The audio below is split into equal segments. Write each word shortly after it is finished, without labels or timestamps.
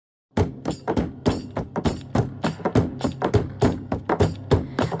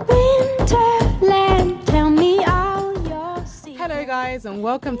guys, and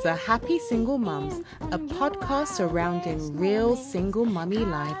welcome to Happy Single Mums, a podcast surrounding real single mummy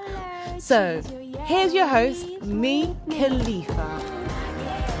life. So, here's your host, me, Khalifa.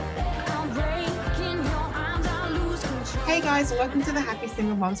 Hey guys, welcome to the Happy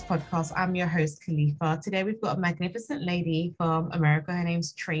Single Moms podcast. I'm your host, Khalifa. Today we've got a magnificent lady from America. Her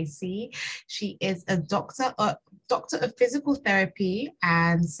name's Tracy. She is a doctor of physical therapy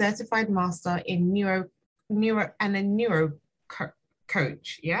and certified master in neuro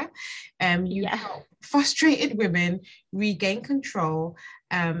coach. You help frustrated women regain control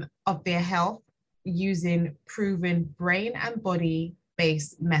of their health using proven brain and body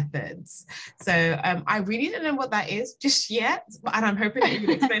based methods. So I really don't know what that is just yet, and I'm hoping that you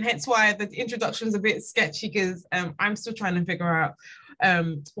can explain, hence why the introduction is a bit sketchy, because I'm still trying to figure out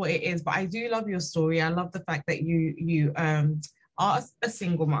what it is. But I do love your story. I love the fact that you are a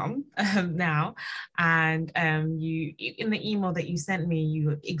single mom now, and you, in the email that you sent me,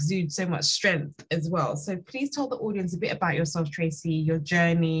 you exude so much strength as well. So please tell the audience a bit about yourself, Tracy, your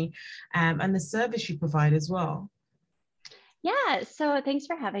journey, and the service you provide as well. Yeah, so thanks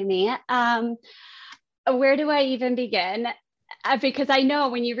for having me. Where do I even begin? Because I know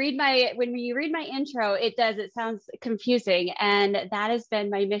when you read my intro, it sounds confusing, and that has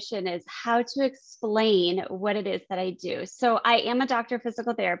been my mission, is how to explain what it is that I do. So I am a doctor of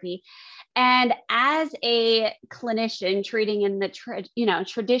physical therapy, and as a clinician treating in the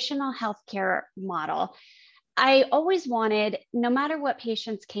traditional healthcare model, I always wanted, no matter what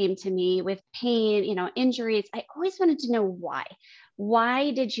patients came to me with pain, injuries, I always wanted to know why.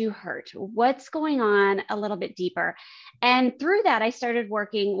 Why did you hurt? What's going on a little bit deeper? And through that, I started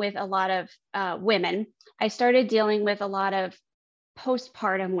working with a lot of women. I started dealing with a lot of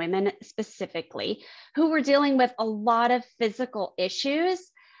postpartum women specifically, who were dealing with a lot of physical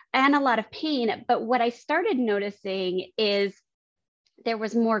issues and a lot of pain. But what I started noticing is there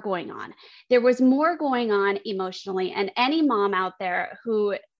was more going on. There was more going on emotionally. And any mom out there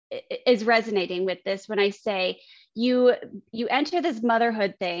who is resonating with this, when I say you enter this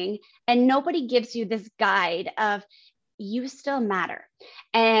motherhood thing and nobody gives you this guide of, you still matter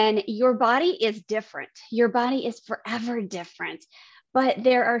and your body is different. Your body is forever different, but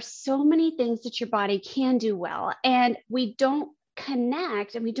there are so many things that your body can do well. And we don't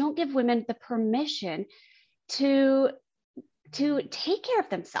connect, and we don't give women the permission to take care of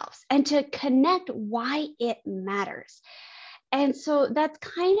themselves and to connect why it matters. And so that's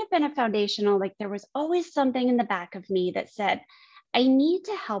kind of been a foundational, like there was always something in the back of me that said, I need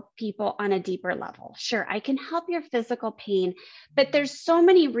to help people on a deeper level. Sure, I can help your physical pain, but there's so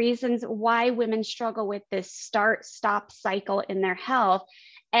many reasons why women struggle with this start-stop cycle in their health,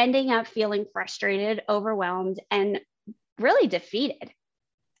 ending up feeling frustrated, overwhelmed, and really defeated.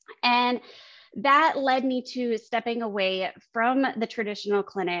 And that led me to stepping away from the traditional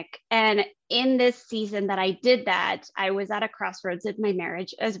clinic. And in this season that I did that, I was at a crossroads in my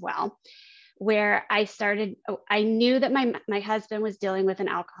marriage as well, where I knew that my husband was dealing with an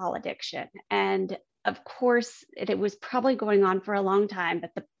alcohol addiction. And of course, it was probably going on for a long time,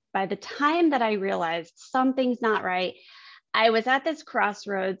 but by the time that I realized something's not right, I was at this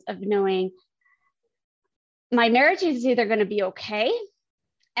crossroads of knowing my marriage is either going to be okay,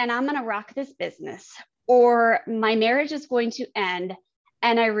 and I'm going to rock this business, or my marriage is going to end.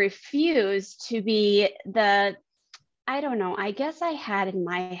 And I refuse to be I guess I had in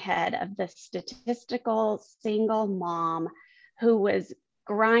my head of the statistical single mom who was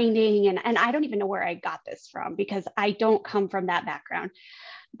grinding. And I don't even know where I got this from, because I don't come from that background.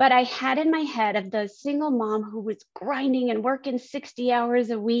 But I had in my head of the single mom who was grinding and working 60 hours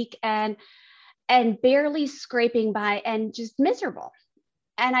a week and barely scraping by and just miserable.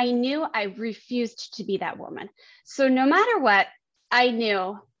 And I knew I refused to be that woman. So no matter what, I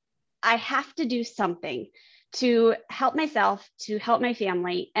knew I have to do something to help myself, to help my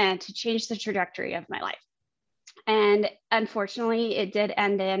family, and to change the trajectory of my life. And unfortunately, it did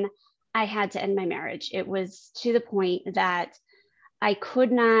end in, I had to end my marriage. It was to the point that I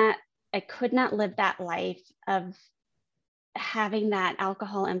could not live that life of having that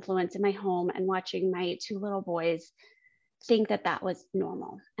alcohol influence in my home and watching my two little boys think that was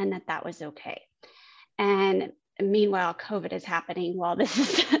normal and that was okay. And meanwhile, COVID is happening while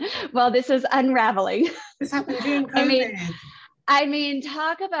this is unraveling. This happened during COVID. I mean,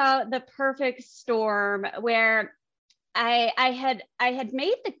 talk about the perfect storm, where I had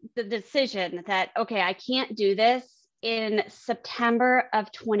made the decision that, okay, I can't do this in September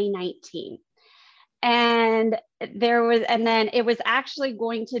of 2019. And then it was actually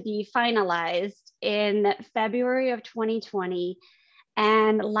going to be finalized in February of 2020.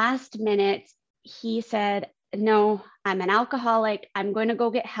 And last minute, he said, no, I'm an alcoholic. I'm going to go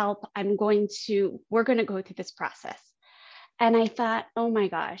get help. We're going to go through this process. And I thought, oh my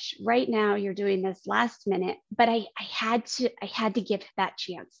gosh, right now you're doing this last minute, but I had to give that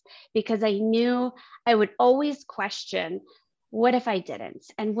chance, because I knew I would always question, what if I didn't?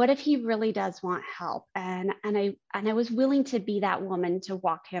 And what if he really does want help? And I was willing to be that woman to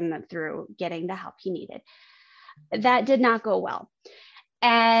walk him through getting the help he needed. That did not go well.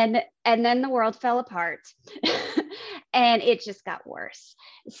 And then the world fell apart and it just got worse.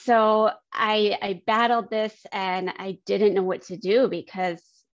 So I battled this, and I didn't know what to do because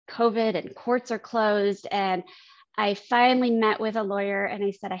COVID and courts are closed. And I finally met with a lawyer, and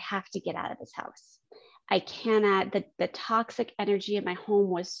I said, I have to get out of this house. I cannot, the toxic energy in my home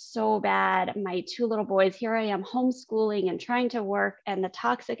was so bad. My 2 little boys, here I am homeschooling and trying to work, and the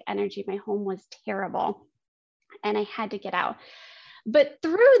toxic energy in my home was terrible. And I had to get out. But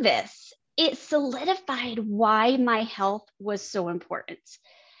through this, it solidified why my health was so important.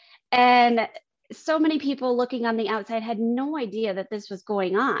 And so many people looking on the outside had no idea that this was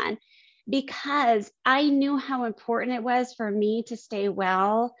going on, because I knew how important it was for me to stay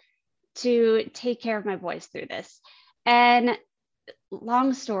well, to take care of my boys through this. And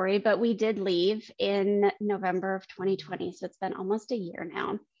long story, but we did leave in November of 2020. So it's been almost a year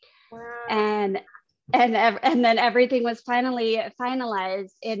now. Wow. And then everything was finally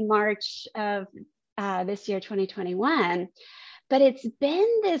finalized in March of this year, 2021. But it's been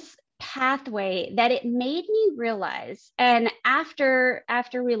this pathway that it made me realize. And after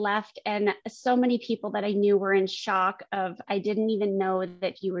we left, and so many people that I knew were in shock of, I didn't even know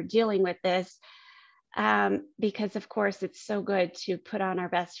that you were dealing with this, because of course it's so good to put on our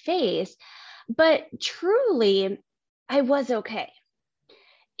best face. But truly, I was okay.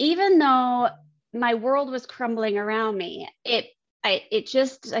 Even though my world was crumbling around me, it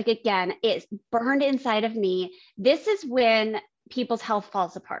just, like, again, it's burned inside of me. This is when people's health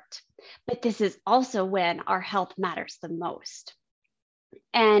falls apart, but this is also when our health matters the most.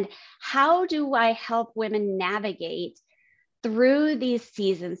 And how do I help women navigate through these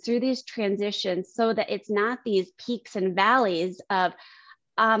seasons, through these transitions, so that it's not these peaks and valleys of,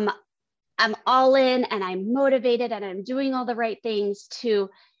 I'm all in and I'm motivated and I'm doing all the right things, to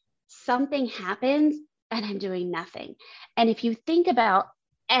something happens and I'm doing nothing. And if you think about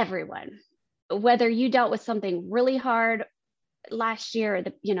everyone, whether you dealt with something really hard last year,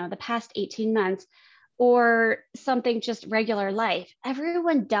 the past 18 months, or something just regular life,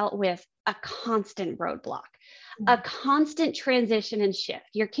 everyone dealt with a constant roadblock, a constant transition and shift.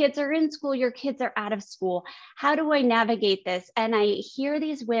 Your kids are in school, your kids are out of school. How do I navigate this? And I hear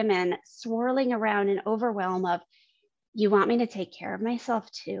these women swirling around in overwhelm of, you want me to take care of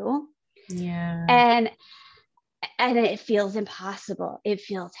myself too? Yeah. And it feels impossible. It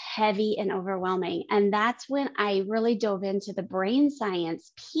feels heavy and overwhelming. And that's when I really dove into the brain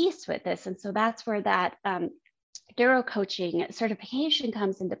science piece with this. And so that's where that neurocoaching certification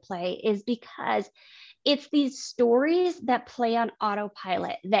comes into play, is because it's these stories that play on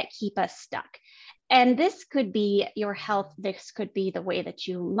autopilot that keep us stuck. And this could be your health. This could be the way that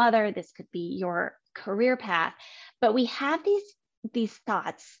you mother. This could be your career path. But we have these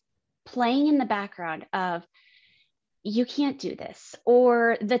thoughts playing in the background of, you can't do this,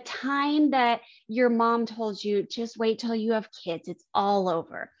 or the time that your mom told you, just wait till you have kids, it's all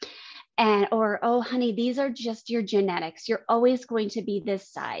over. Or, oh, honey, these are just your genetics. You're always going to be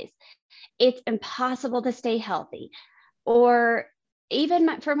this size. It's impossible to stay healthy. Or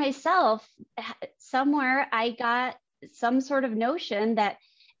even for myself, somewhere I got some sort of notion that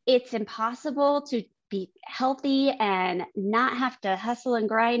it's impossible to be healthy and not have to hustle and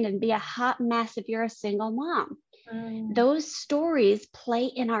grind and be a hot mess if you're a single mom. Those stories play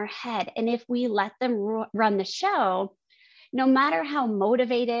in our head. And if we let them run the show, no matter how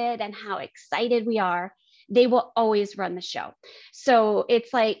motivated and how excited we are, they will always run the show. So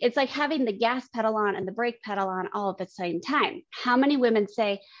it's like having the gas pedal on and the brake pedal on all at the same time. How many women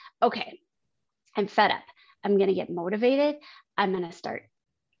say, okay, I'm fed up. I'm going to get motivated. I'm going to start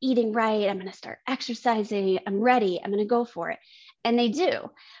eating right. I'm going to start exercising. I'm ready. I'm going to go for it. And they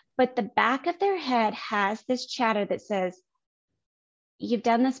do. But the back of their head has this chatter that says, you've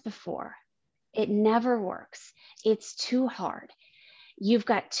done this before. It never works. It's too hard. You've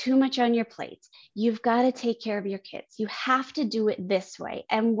got too much on your plate. You've got to take care of your kids. You have to do it this way.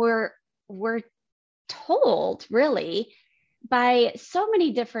 And we're told, really, by so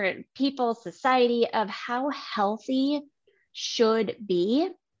many different people, society, of how healthy should be,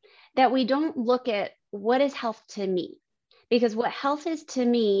 that we don't look at what is health to me. Because what health is to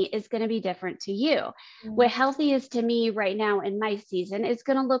me is going to be different to you. What healthy is to me right now in my season is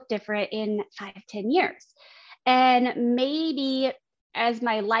going to look different in 5-10 years. And maybe as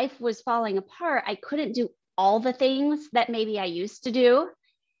my life was falling apart, I couldn't do all the things that maybe I used to do.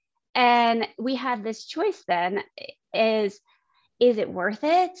 And we have this choice then, is it worth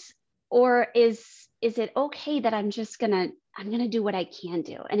it? Or is it okay that I'm going to do what I can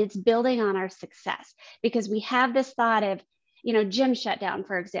do? And it's building on our success, because we have this thought of, gym shut down,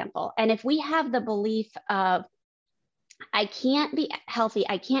 for example. And if we have the belief of, I can't be healthy,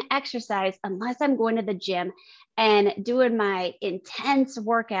 I can't exercise unless I'm going to the gym and doing my intense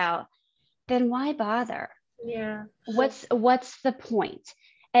workout, then why bother? Yeah. What's the point?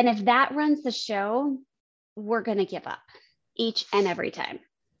 And if that runs the show, we're going to give up each and every time.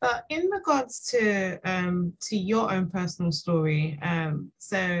 But in regards to your own personal story,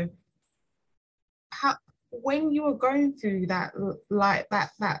 so how, when you were going through that, like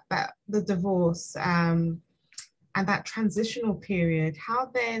that the divorce, and that transitional period, how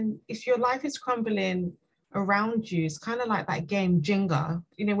then, if your life is crumbling around you, it's kind of like that game Jenga,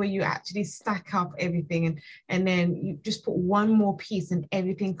 where you actually stack up everything, and then you just put one more piece and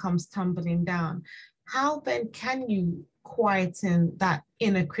everything comes tumbling down. How then can you quieten that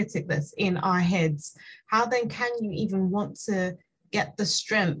inner critic that's in our heads? How then can you even want to get the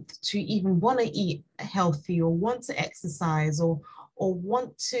strength to even want to eat healthy, or want to exercise, or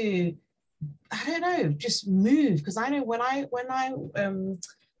want to, I don't know, just move? Because I know when I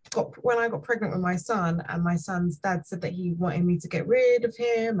got pregnant with my son, and my son's dad said that he wanted me to get rid of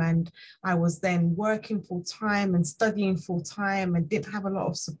him, and I was then working full time and studying full time and didn't have a lot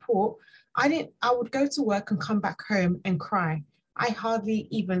of support. I would go to work and come back home and cry. I hardly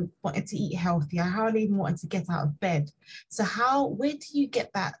even wanted to eat healthy. I hardly even wanted to get out of bed. So where do you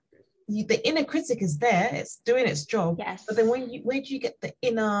get that? The inner critic is there, it's doing its job. Yes. But then where do you get the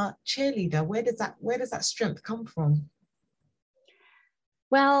inner cheerleader? Where does that strength come from?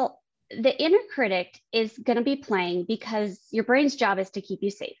 Well, the inner critic is going to be playing because your brain's job is to keep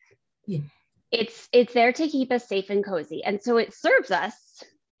you safe. Yeah. It's there to keep us safe and cozy. And so it serves us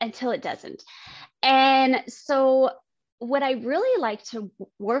until it doesn't. And so what I really like to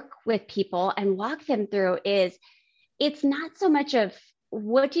work with people and walk them through is, it's not so much of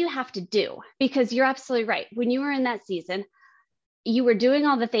what do you have to do, because you're absolutely right. When you were in that season, you were doing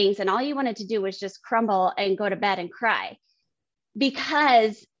all the things and all you wanted to do was just crumble and go to bed and cry,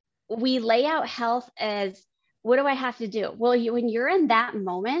 because we lay out health as, what do I have to do? Well, when you're in that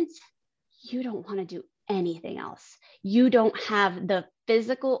moment, you don't want to do anything else. You don't have the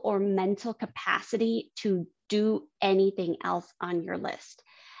physical or mental capacity to do anything else on your list.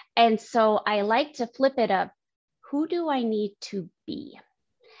 And so I like to flip it up. Who do I need to be?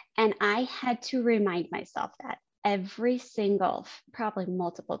 And I had to remind myself that every single, probably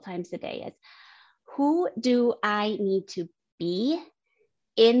multiple times a day, is, who do I need to be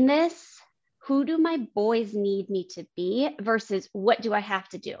in this? Who do my boys need me to be versus what do I have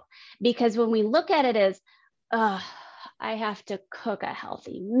to do? Because when we look at it as, I have to cook a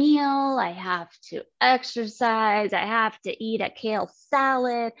healthy meal, I have to exercise, I have to eat a kale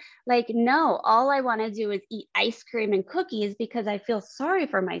salad. Like, no, all I want to do is eat ice cream and cookies because I feel sorry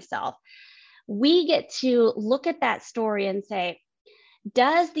for myself. We get to look at that story and say,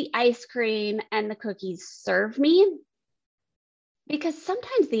 does the ice cream and the cookies serve me? Because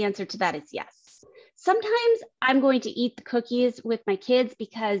sometimes the answer to that is yes. Sometimes I'm going to eat the cookies with my kids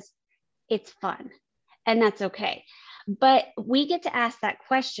because it's fun, and that's okay. But we get to ask that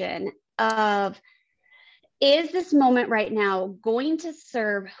question of, is this moment right now going to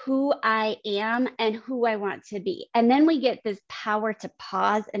serve who I am and who I want to be? And then we get this power to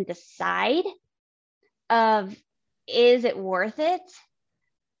pause and decide of, is it worth it?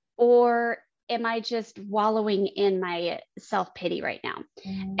 Or am I just wallowing in my self-pity right now?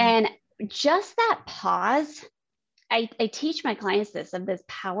 And just that pause, I teach my clients this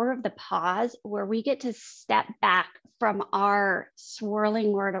power of the pause, where we get to step back from our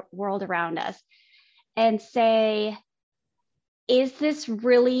swirling world around us and say, is this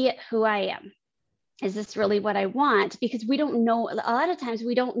really who I am? Is this really what I want? Because we don't know, a lot of times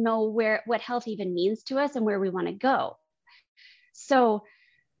we don't know what health even means to us and where we want to go. So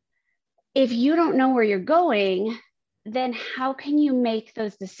if you don't know where you're going, then how can you make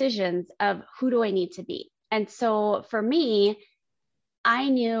those decisions of, who do I need to be? And so for me, I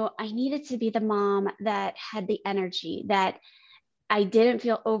knew I needed to be the mom that had the energy, that I didn't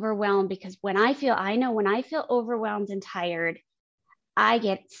feel overwhelmed, because when I feel overwhelmed and tired, I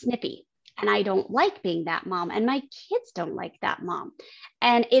get snippy, and I don't like being that mom, and my kids don't like that mom.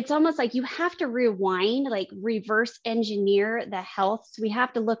 And it's almost like you have to rewind, like reverse engineer the health. So we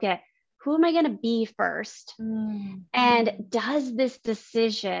have to look at, who am I going to be first? And does this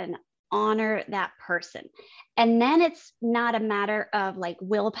decision honor that person. And then it's not a matter of like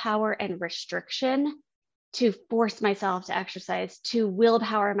willpower and restriction to force myself to exercise, to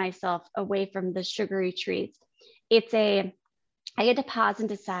willpower myself away from the sugary treats. I get to pause and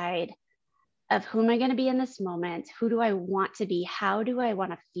decide of who am I going to be in this moment? Who do I want to be? How do I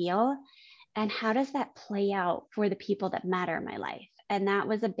want to feel? And how does that play out for the people that matter in my life? And that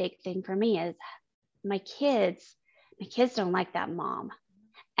was a big thing for me is my kids don't like that mom.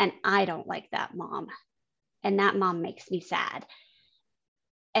 And I don't like that mom. And that mom makes me sad.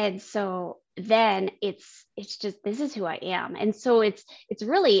 And so then it's just, this is who I am. And so it's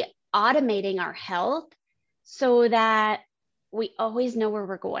really automating our health so that we always know where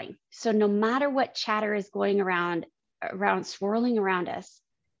we're going. So no matter what chatter is going around swirling around us,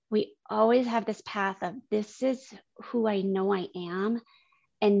 we always have this path of, this is who I know I am.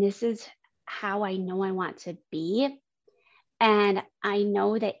 And this is how I know I want to be. And I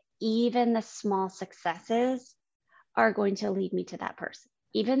know that even the small successes are going to lead me to that person.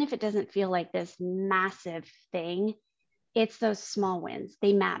 Even if it doesn't feel like this massive thing, it's those small wins.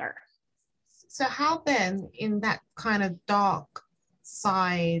 They matter. So how then, in that kind of dark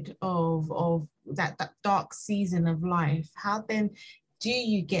side of that dark season of life, how then do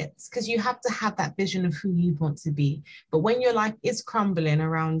you get, because you have to have that vision of who you want to be, but when your life is crumbling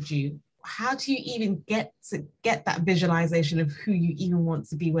around you, how do you even get that visualization of who you even want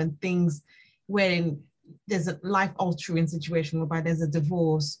to be when there's a life-altering situation whereby there's a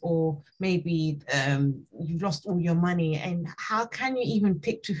divorce, or maybe you've lost all your money, and how can you even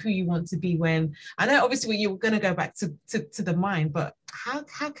picture who you want to be when, I know obviously you're going to go back to the mind, but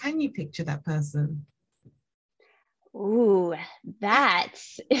how can you picture that person? Ooh, that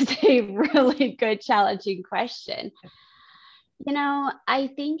is a really good, challenging question. I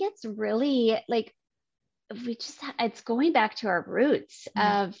think it's really like, it's going back to our roots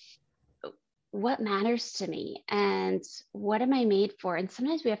of what matters to me and what am I made for? And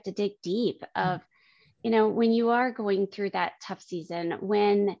sometimes we have to dig deep of, when you are going through that tough season,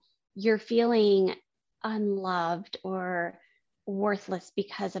 when you're feeling unloved or worthless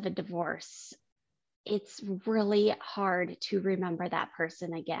because of a divorce, it's really hard to remember that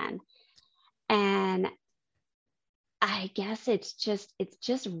person again. And I guess it's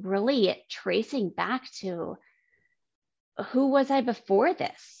just really tracing back to, who was I before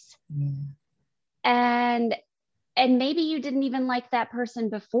this? And maybe you didn't even like that person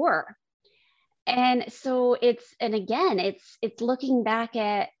before. And so it's looking back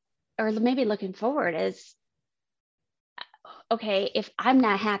at, or maybe looking forward as, okay, if I'm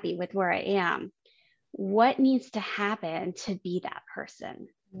not happy with where I am, what needs to happen to be that person?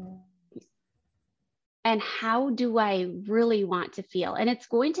 And how do I really want to feel? And it's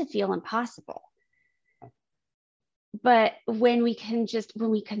going to feel impossible. But when we can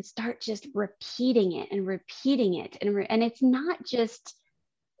start just repeating it, and it's not just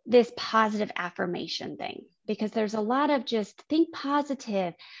this positive affirmation thing, because there's a lot of just think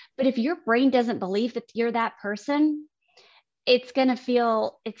positive, but if your brain doesn't believe that you're that person, it's going to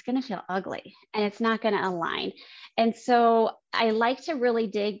feel ugly, and it's not going to align. And so I like to really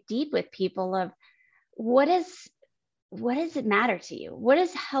dig deep with people of, what does it matter to you? What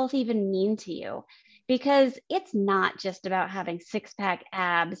does health even mean to you? Because it's not just about having 6-pack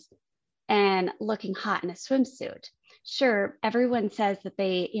abs and looking hot in a swimsuit. Sure, everyone says that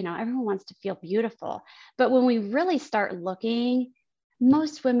everyone wants to feel beautiful. But when we really start looking,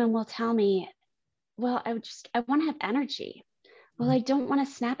 most women will tell me, well, I want to have energy. Well, I don't want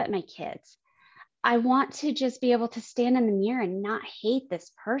to snap at my kids. I want to just be able to stand in the mirror and not hate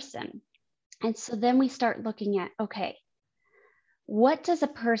this person. And so then we start looking at, okay, what does the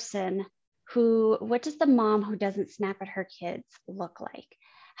mom who doesn't snap at her kids look like?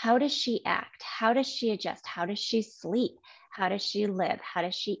 How does she act? How does she adjust? How does she sleep? How does she live? How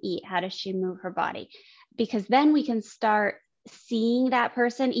does she eat? How does she move her body? Because then we can start seeing that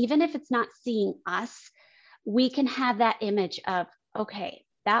person, even if it's not seeing us, we can have that image of, okay,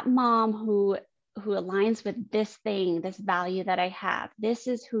 that mom who aligns with this thing, this value that I have, this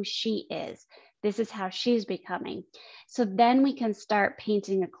is who she is. This is how she's becoming. So then we can start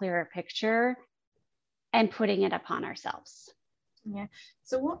painting a clearer picture and putting it upon ourselves. Yeah.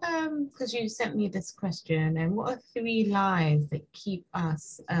 So what, because you sent me this question, and what are 3 lies that keep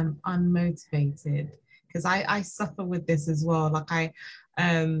us unmotivated? Because I suffer with this as well. Like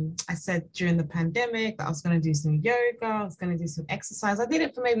I said during the pandemic that I was going to do some yoga, I was going to do some exercise. I did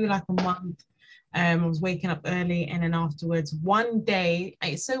it for maybe like a month. I was waking up early, and then afterwards, one day,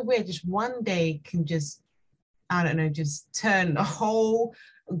 it's so weird, just one day can just, I don't know, just turn the whole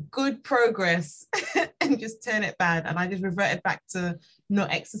good progress and just turn it bad. And I just reverted back to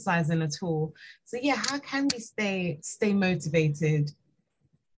not exercising at all. So yeah, how can we stay motivated?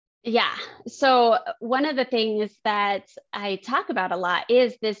 Yeah. So one of the things that I talk about a lot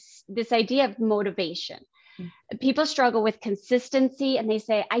is this idea of motivation. People struggle with consistency and they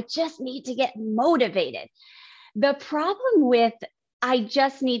say, I just need to get motivated. The problem with I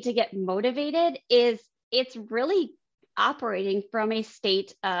just need to get motivated is it's really operating from a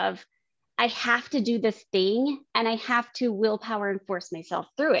state of I have to do this thing and I have to willpower and force myself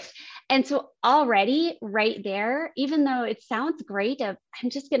through it. And so already right there, even though it sounds great of I'm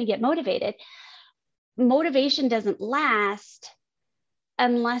just going to get motivated, motivation doesn't last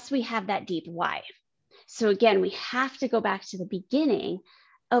unless we have that deep why. So again, we have to go back to the beginning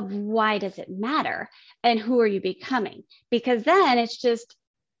of why does it matter and who are you becoming? Because then it's just,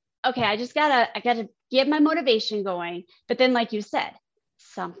 okay, I gotta get my motivation going. But then like you said,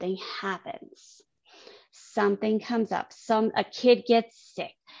 something happens, something comes up, a kid gets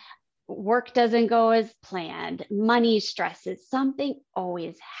sick, work doesn't go as planned, money stresses, something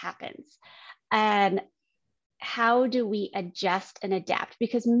always happens. And how do we adjust and adapt?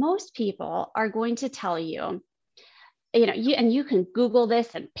 Because most people are going to tell you, you can Google this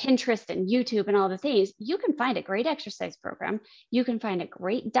and Pinterest and YouTube and all the things. You can find a great exercise program. You can find a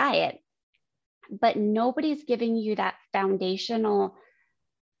great diet, but nobody's giving you that foundational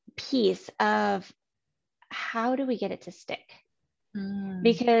piece of how do we get it to stick?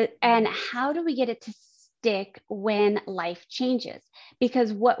 And how do we get it to stick when life changes?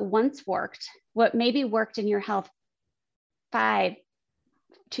 Because what once worked, what maybe worked in your health 5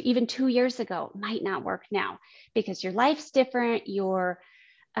 to even 2 years ago might not work now because your life's different, your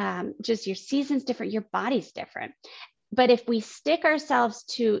season's different, your body's different. But if we stick ourselves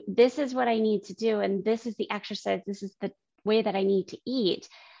to this is what I need to do, and this is the exercise, this is the way that I need to eat,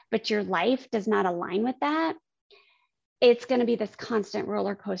 but your life does not align with that, it's going to be this constant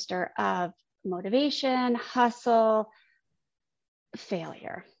roller coaster of motivation, hustle,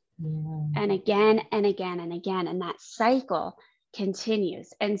 failure. Yeah. And again and again and again. And that cycle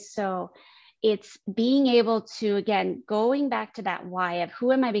continues. And so it's being able to, again, going back to that why of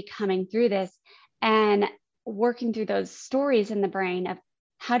who am I becoming through this and working through those stories in the brain of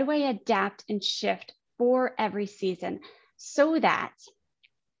how do I adapt and shift for every season so that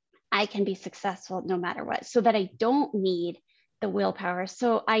I can be successful no matter what, so that I don't need the willpower.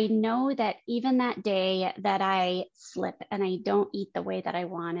 So I know that even that day that I slip and I don't eat the way that I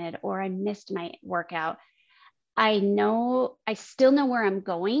wanted, or I missed my workout, I still know where I'm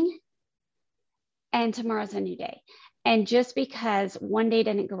going, and tomorrow's a new day. And just because one day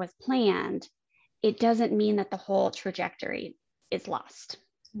didn't go as planned, it doesn't mean that the whole trajectory is lost.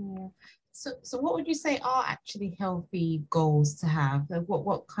 Yeah. So what would you say are actually healthy goals to have?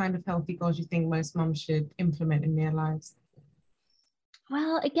 What kind of healthy goals do you think most moms should implement in their lives?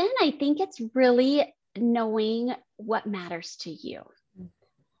 Well, again, I think it's really knowing what matters to you.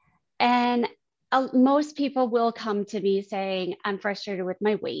 And most people will come to me saying, I'm frustrated with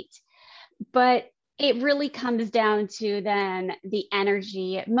my weight, but it really comes down to then the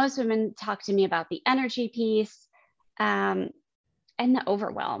energy. Most women talk to me about the energy piece and the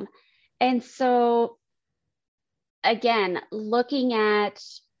overwhelm. And so again, looking at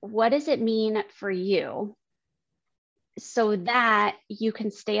what does it mean for you so that you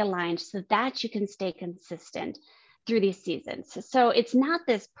can stay aligned, so that you can stay consistent through these seasons. So it's not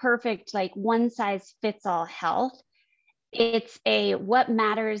this perfect, like one size fits all health. It's what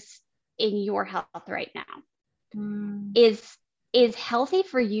matters in your health right now. Is healthy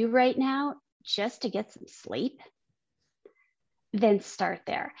for you right now just to get some sleep? Then start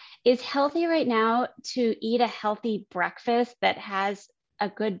there. Is healthy right now to eat a healthy breakfast that has a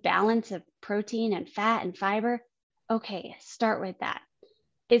good balance of protein and fat and fiber? Okay, start with that.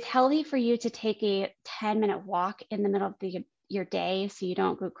 Is healthy for you to take a 10-minute walk in the middle of your day so you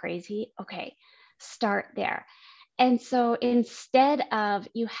don't go crazy? Okay, start there. And so instead of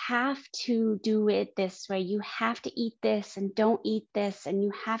you have to do it this way, you have to eat this and don't eat this, and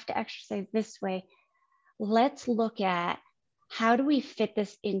you have to exercise this way, let's look at how do we fit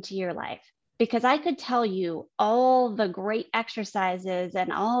this into your life? Because I could tell you all the great exercises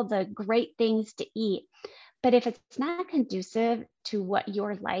and all the great things to eat, but if it's not conducive to what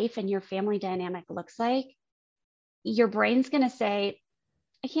your life and your family dynamic looks like, your brain's going to say,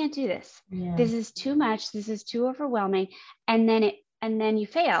 I can't do this. Yeah. This is too much. This is too overwhelming. And then you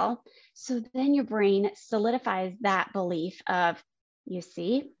fail. So then your brain solidifies that belief of, you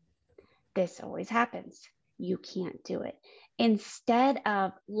see, this always happens. You can't do it. Instead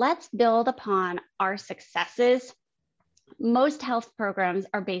of let's build upon our. Most health programs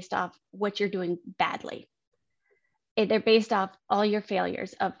are based off what you're doing badly. They're based off all your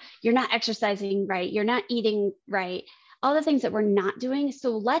failures of you're not exercising right, you're not eating right, all the things that we're not doing.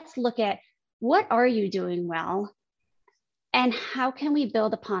 So let's look at what are you doing well and how can we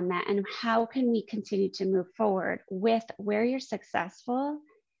build upon that? And how can we continue to move forward with where you're successful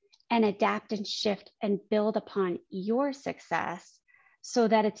and adapt and shift and build upon your success so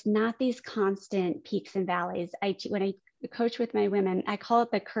that it's not these constant peaks and valleys. When I coach with my women, I call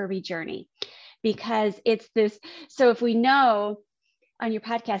it the curvy journey because it's this. So if we know on your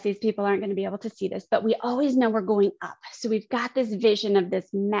podcast, these people aren't going to be able to see this, but we always know we're going up. So we've got this vision of this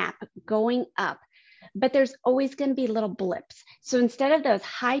map going up, but there's always going to be little blips. So instead of those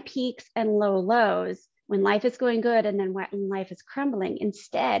high peaks and low lows, when life is going good and then when life is crumbling,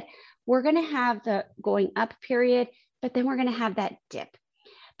 instead, we're going to have the going up period, but then we're going to have that dip.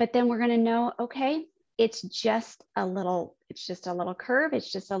 But then we're going to know, okay, it's just a little curve.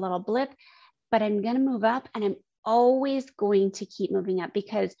 It's just a little blip, but I'm going to move up and I'm always going to keep moving up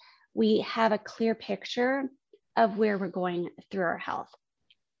because we have a clear picture of where we're going through our health.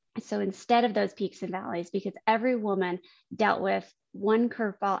 So instead of those peaks and valleys, because every woman dealt with one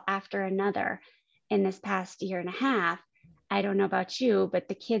curveball after another in this past year and a half, I don't know about you, but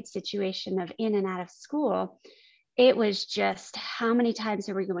the kids' situation of in and out of school, it was just how many times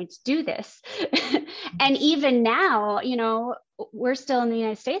are we going to do this? And even now, you know, we're still in the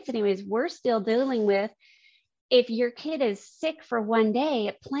United States anyways, we're still dealing with if your kid is sick for one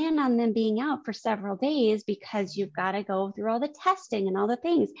day, plan on them being out for several days because you've got to go through all the testing and all the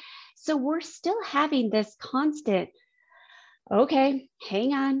things. So we're still having this constant, okay,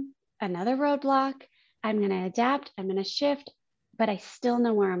 hang on, another roadblock. I'm going to adapt, I'm going to shift, but I still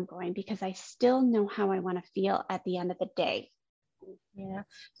know where I'm going because I still know how I want to feel at the end of the day. Yeah.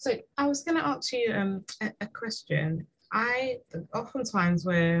 So I was going to ask you a question. I oftentimes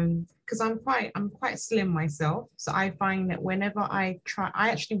because I'm quite slim myself, so I find that whenever I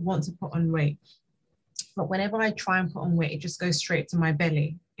actually want to put on weight, but whenever I try and put on weight, it just goes straight to my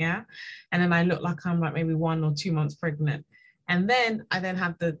belly, yeah, and then I look like I'm like maybe 1 or 2 months pregnant, and then I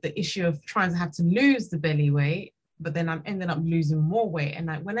have the issue of trying to have to lose the belly weight, but then I'm ending up losing more weight, and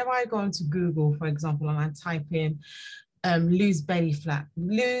whenever I go into Google, for example, and I type in lose belly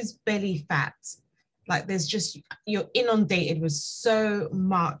fat, like there's just, you're inundated with so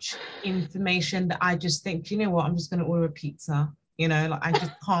much information that I just think, you know what, I'm just going to order a pizza, you know, like I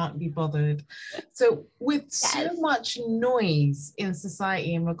just can't be bothered. So with so much noise in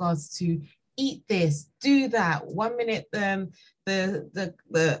society in regards to eat this, do that, 1 minute the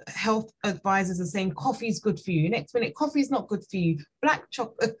health advisors are saying coffee is good for you, next minute coffee is not good for you,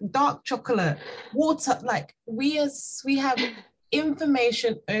 dark chocolate, water, like we have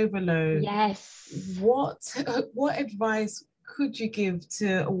information overload. Yes. What advice could you give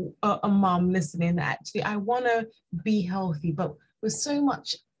to a mom listening that actually I want to be healthy, but with so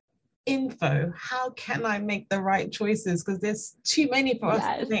much info, how can I make the right choices? Because there's too many for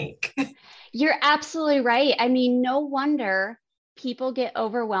us to make. You're absolutely right. I mean, no wonder people get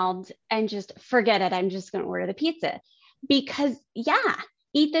overwhelmed and just forget it. I'm just going to order the pizza because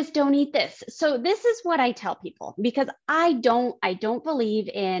eat this, don't eat this. So this is what I tell people because I don't believe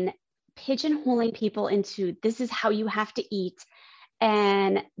in pigeonholing people into this is how you have to eat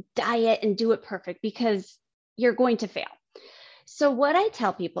and diet and do it perfect because you're going to fail. So what I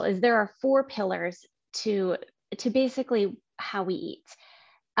tell people is there are 4 pillars to basically how we eat.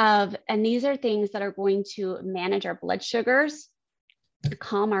 And these are things that are going to manage our blood sugars,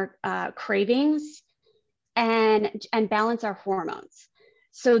 calm our cravings, and balance our hormones.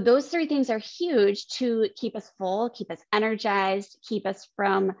 So those 3 things are huge to keep us full, keep us energized, keep us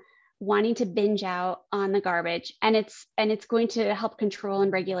from wanting to binge out on the garbage. And it's going to help control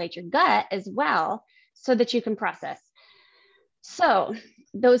and regulate your gut as well so that you can process. So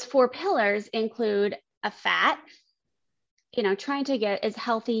those 4 pillars include a fat, you know, trying to get as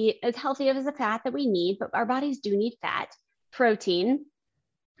healthy as a fat that we need, but our bodies do need fat, protein,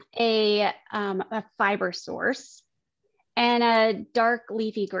 a fiber source, and a dark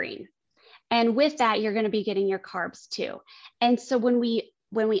leafy green. And with that, you're going to be getting your carbs too. And so when we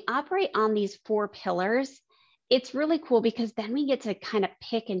operate on these 4 pillars, it's really cool because then we get to kind of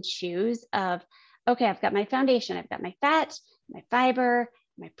pick and choose of, okay, I've got my foundation, I've got my fat, my fiber,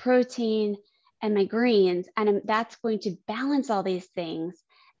 my protein, and my greens, and that's going to balance all these things.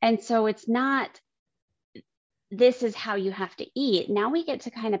 And so it's not, this is how you have to eat. Now we get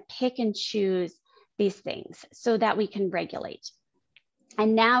to kind of pick and choose these things so that we can regulate.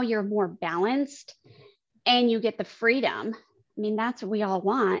 And now you're more balanced and you get the freedom. I mean, that's what we all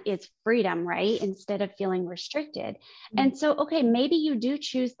want is freedom, right? Instead of feeling restricted. And so, okay, maybe you do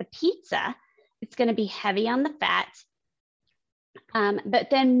choose the pizza it's going to be heavy on the fat. But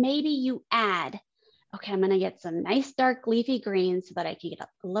then maybe you add, okay, I'm going to get some nice dark leafy greens so that I can get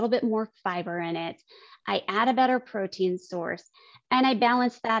a little bit more fiber in it. I add a better protein source and I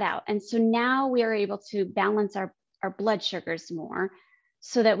balance that out. And so now we are able to balance our blood sugars more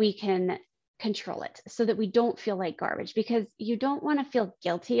so that we can control it, so that we don't feel like garbage, because you don't want to feel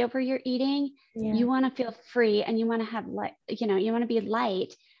guilty over your eating. Yeah. You want to feel free and you want to have you want to be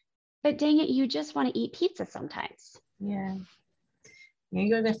light, but dang it, you just want to eat pizza sometimes. Yeah. Yeah,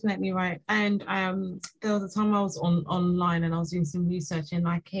 you're definitely right. And there was a time I was online and I was doing some research and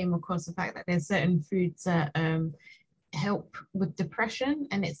I came across the fact that there's certain foods that help with depression,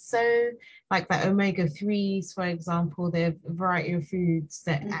 and it's so like the omega-3s, for example. There are a variety of foods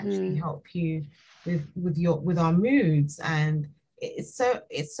that actually help you with our moods, and it's so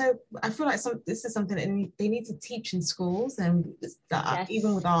I feel like this is something that they need to teach in schools, and yes.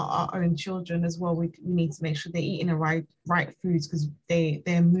 Even with our own children as well, we need to make sure they're eating the right foods, because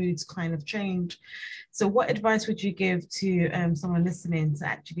their moods kind of change. So what advice would you give to someone listening to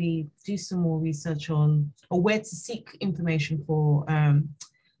actually do some more research on, or where to seek information for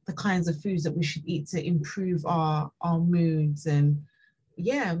the kinds of foods that we should eat to improve our moods and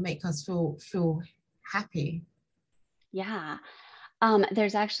make us feel happy? Yeah.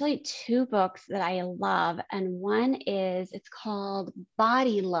 There's actually 2 books that I love, and one it's called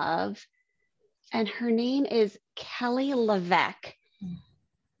Body Love, and her name is Kelly LeVeque.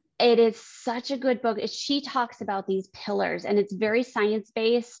 It is such a good book. She talks about these pillars, and it's very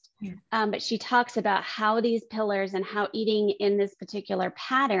science-based, but she talks about how these pillars and how eating in this particular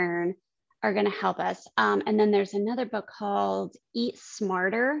pattern are going to help us. And then there's another book called Eat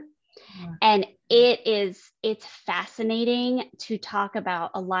Smarter. And it's fascinating to talk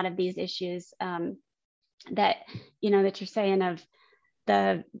about a lot of these issues that you're saying, of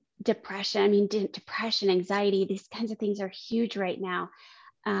the depression. I mean, depression, anxiety, these kinds of things are huge right now.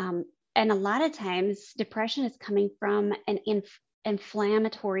 And a lot of times depression is coming from an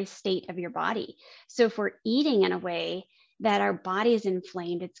inflammatory state of your body. So if we're eating in a way that our body is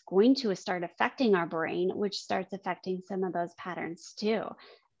inflamed, it's going to start affecting our brain, which starts affecting some of those patterns too.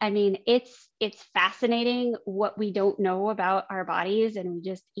 I mean, it's fascinating what we don't know about our bodies, and we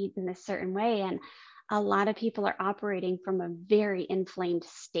just eat in a certain way. And a lot of people are operating from a very inflamed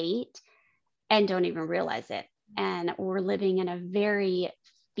state and don't even realize it. And we're living in a very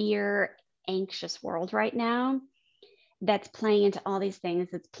anxious world right now that's playing into all these things.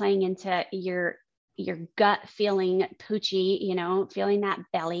 It's playing into your gut feeling poochy, feeling that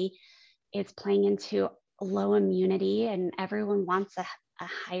belly. It's playing into low immunity, and everyone wants a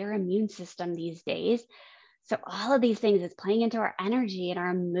higher immune system these days. So all of these things is playing into our energy and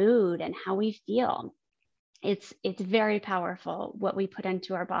our mood and how we feel. It's very powerful what we put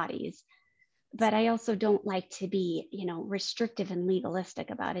into our bodies. But I also don't like to be, restrictive and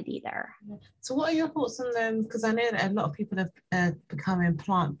legalistic about it either. So what are your thoughts on them? Because I know that a lot of people have becoming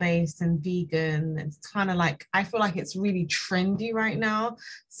plant-based and vegan. It's kind of like, I feel like it's really trendy right now.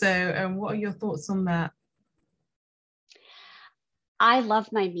 So what are your thoughts on that? I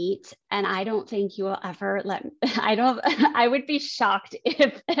love my meat, and I don't think you will ever I would be shocked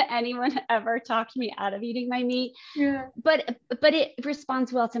if anyone ever talked me out of eating my meat. Yeah. But it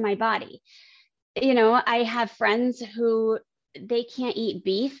responds well to my body. I have friends who they can't eat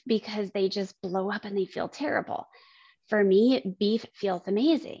beef because they just blow up and they feel terrible. For me, beef feels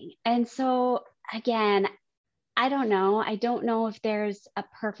amazing. And so again, I don't know. I don't know if there's a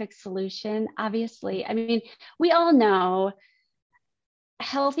perfect solution. Obviously, I mean, we all know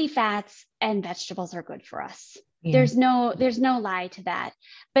healthy fats and vegetables are good for us. Yeah. There's no lie to that.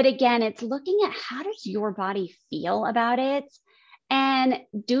 But again, it's looking at how does your body feel about it? And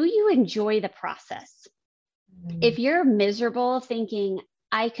do you enjoy the process? If you're miserable thinking,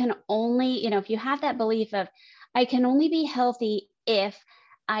 I can only, if you have that belief of, I can only be healthy if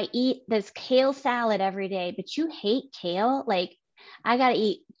I eat this kale salad every day, but you hate kale, like I got to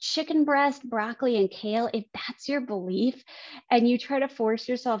eat chicken breast, broccoli, and kale. If that's your belief and you try to force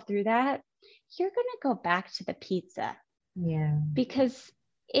yourself through that, you're going to go back to the pizza. Yeah. Because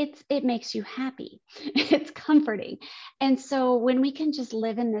it makes you happy. It's comforting. And so when we can just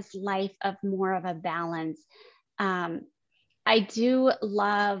live in this life of more of a balance, I do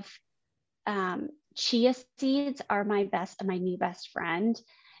love chia seeds are my new best friend.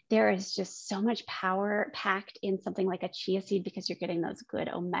 There is just so much power packed in something like a chia seed, because you're getting those good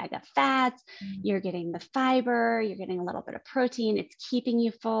omega fats, you're getting the fiber, you're getting a little bit of protein, it's keeping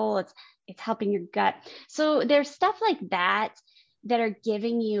you full, it's helping your gut. So there's stuff like that are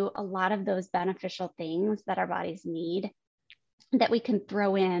giving you a lot of those beneficial things that our bodies need, that we can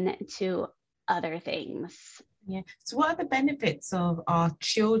throw in to other things. Yeah. So what are the benefits of our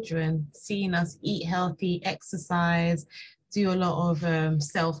children seeing us eat healthy, exercise, do a lot of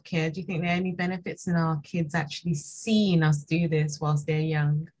self-care? Do you think there are any benefits in our kids actually seeing us do this whilst they're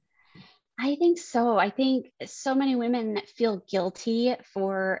young? I think so. I think so many women feel guilty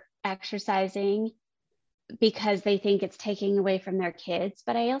for exercising because they think it's taking away from their kids.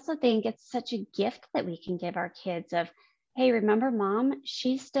 But I also think it's such a gift that we can give our kids of, hey, remember mom,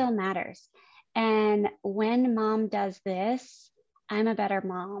 she still matters. And when mom does this, I'm a better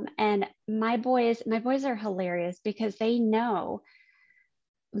mom. And my boys are hilarious because they know,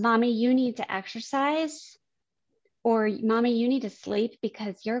 mommy, you need to exercise, or mommy, you need to sleep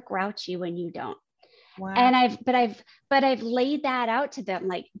because you're grouchy when you don't. Wow. And I've laid that out to them.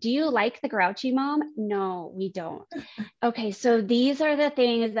 Like, do you like the grouchy mom? No, we don't. Okay, so these are the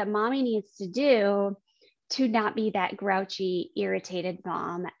things that mommy needs to do to not be that grouchy, irritated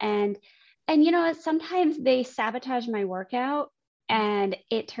mom. And you know, sometimes they sabotage my workout and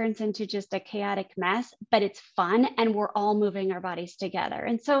it turns into just a chaotic mess, but it's fun and we're all moving our bodies together.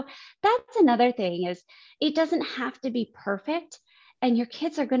 And so that's another thing, is it doesn't have to be perfect, and your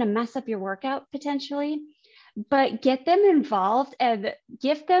kids are going to mess up your workout potentially, but get them involved and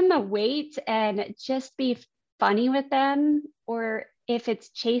give them a weight and just be funny with them. Or if it's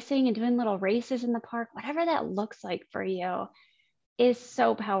chasing and doing little races in the park, whatever that looks like for you is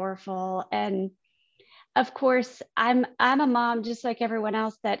so powerful. And of course, I'm a mom just like everyone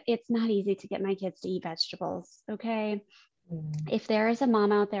else, that it's not easy to get my kids to eat vegetables. Okay. If there is a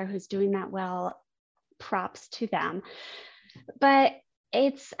mom out there who's doing that well, props to them. But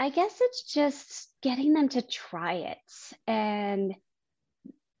I guess it's just getting them to try it and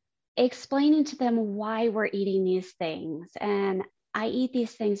explaining to them why we're eating these things. And I eat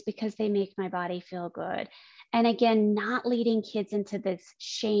these things because they make my body feel good. And again, not leading kids into this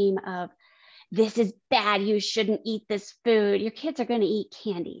shame of, this is bad, you shouldn't eat this food. Your kids are going to eat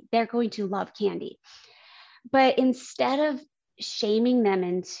candy. They're going to love candy. But instead of shaming them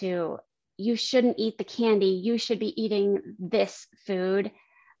into, you shouldn't eat the candy, you should be eating this food,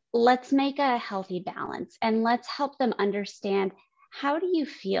 let's make a healthy balance and let's help them understand, how do you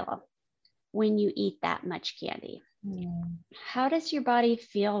feel when you eat that much candy? Yeah. How does your body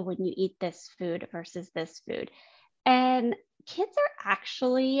feel when you eat this food versus this food? And kids are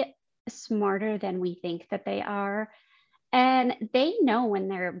actually smarter than we think that they are. And they know when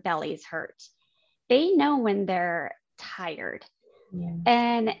their bellies hurt. They know when they're tired. Yeah.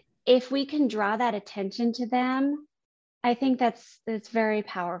 And if we can draw that attention to them, I think that's very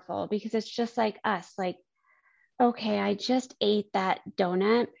powerful, because it's just like us, like, okay, I just ate that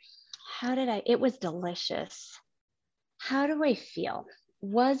donut. It was delicious. How do I feel?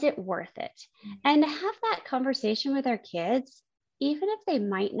 Was it worth it? And to have that conversation with our kids, even if they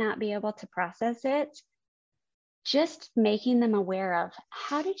might not be able to process it, just making them aware of,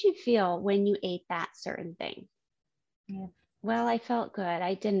 how did you feel when you ate that certain thing? Yeah. Well, I felt good.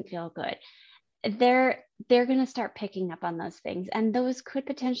 I didn't feel good. They're going to start picking up on those things. And those could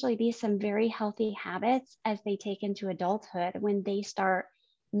potentially be some very healthy habits as they take into adulthood, when they start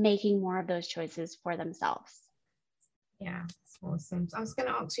making more of those choices for themselves. Yeah, that's awesome. So I was going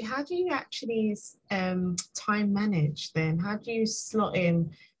to ask you, how do you actually time manage then? How do you slot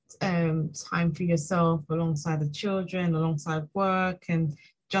in time for yourself alongside the children, alongside work, and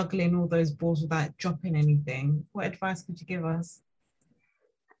juggling all those balls without dropping anything? What advice could you give us?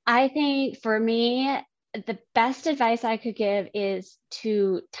 I think for me, the best advice I could give is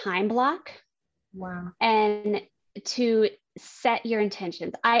to time block. Wow. And to set your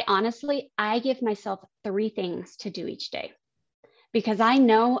intentions. I give myself 3 things to do each day, because I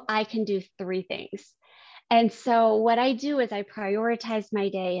know I can do 3 things. And so what I do is I prioritize my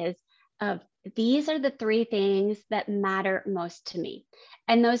day as of, these are the 3 things that matter most to me.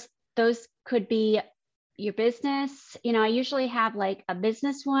 And those could be your business. You know, I usually have like a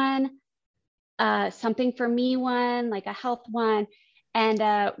business one, something for me one, like a health one,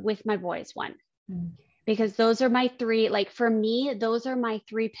 and with my boys one. Because those are my 3, like for me, those are my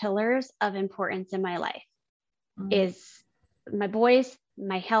 3 pillars of importance in my life, is my boys,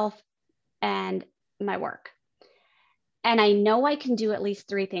 my health, and my work. And I know I can do at least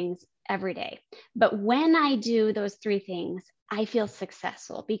 3 things every day. But when I do those 3 things, I feel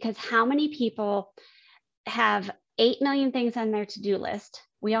successful, because how many people have 8 million things on their to-do list?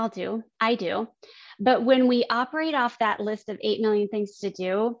 We all do. I do. But when we operate off that list of 8 million things to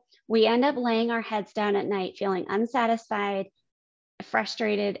do, we end up laying our heads down at night feeling unsatisfied,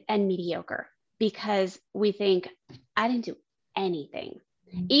 frustrated, and mediocre, because we think, I didn't do anything.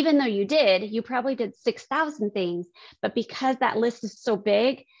 Even though you probably did 6,000 things, but because that list is so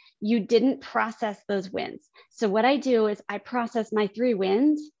big, You didn't process those wins. So what I do is I process my 3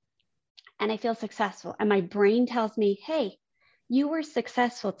 wins and I feel successful. And my brain tells me, hey, you were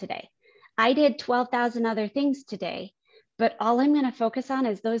successful today. I did 12,000 other things today, but all I'm going to focus on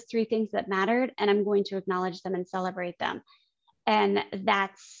is those 3 things that mattered. And I'm going to acknowledge them and celebrate them. And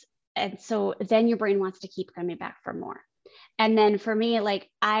so then your brain wants to keep coming back for more. And then for me, like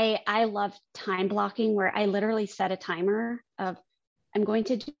I love time blocking, where I literally set a timer of, I'm going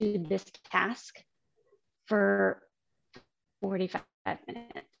to do this task for 45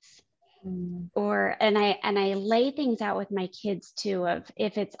 minutes. And I lay things out with my kids too, of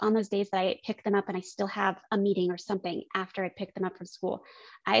if it's on those days that I pick them up and I still have a meeting or something after I pick them up from school,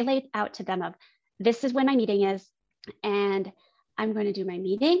 I lay out to them of, this is when my meeting is, and I'm going to do my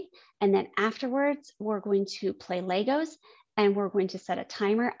meeting. And then afterwards, we're going to play Legos and we're going to set a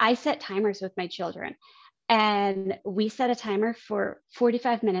timer. I set timers with my children, and we set a timer for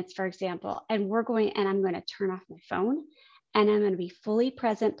 45 minutes, for example, and I'm going to turn off my phone and I'm going to be fully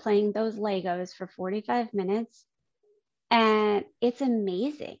present playing those Legos for 45 minutes. And it's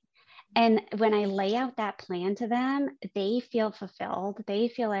amazing. And when I lay out that plan to them, they feel fulfilled. They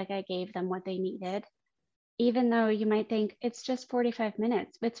feel like I gave them what they needed, even though you might think it's just 45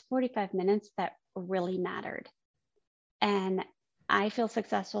 minutes. It's 45 minutes that really mattered. And I feel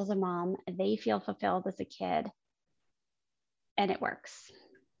successful as a mom. They feel fulfilled as a kid. And it works.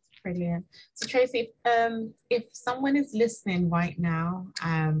 Brilliant. So Tracy, if someone is listening right now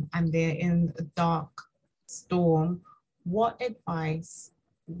and they're in a dark storm, what advice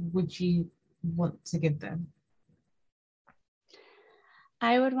would you want to give them?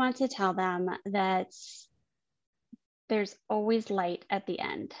 I would want to tell them that there's always light at the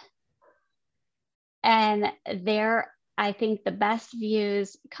end. And I think the best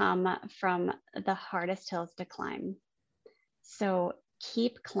views come from the hardest hills to climb. So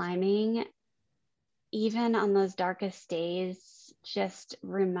keep climbing, even on those darkest days, just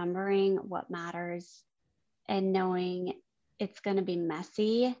remembering what matters and knowing it's going to be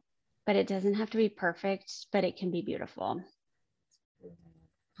messy, but it doesn't have to be perfect, but it can be beautiful.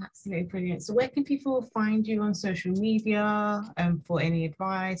 Absolutely brilliant. So where can people find you on social media for any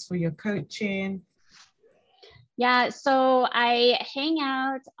advice, for your coaching? Yeah, so I hang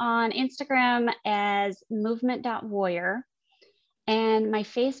out on Instagram as movement.warrior. And my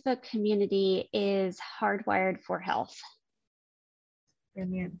Facebook community is Hardwired for Health.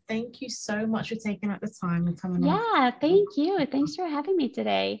 Brilliant. Thank you so much for taking out the time and coming on. Yeah, thank you. Thanks for having me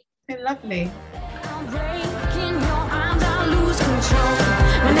today. It's been lovely.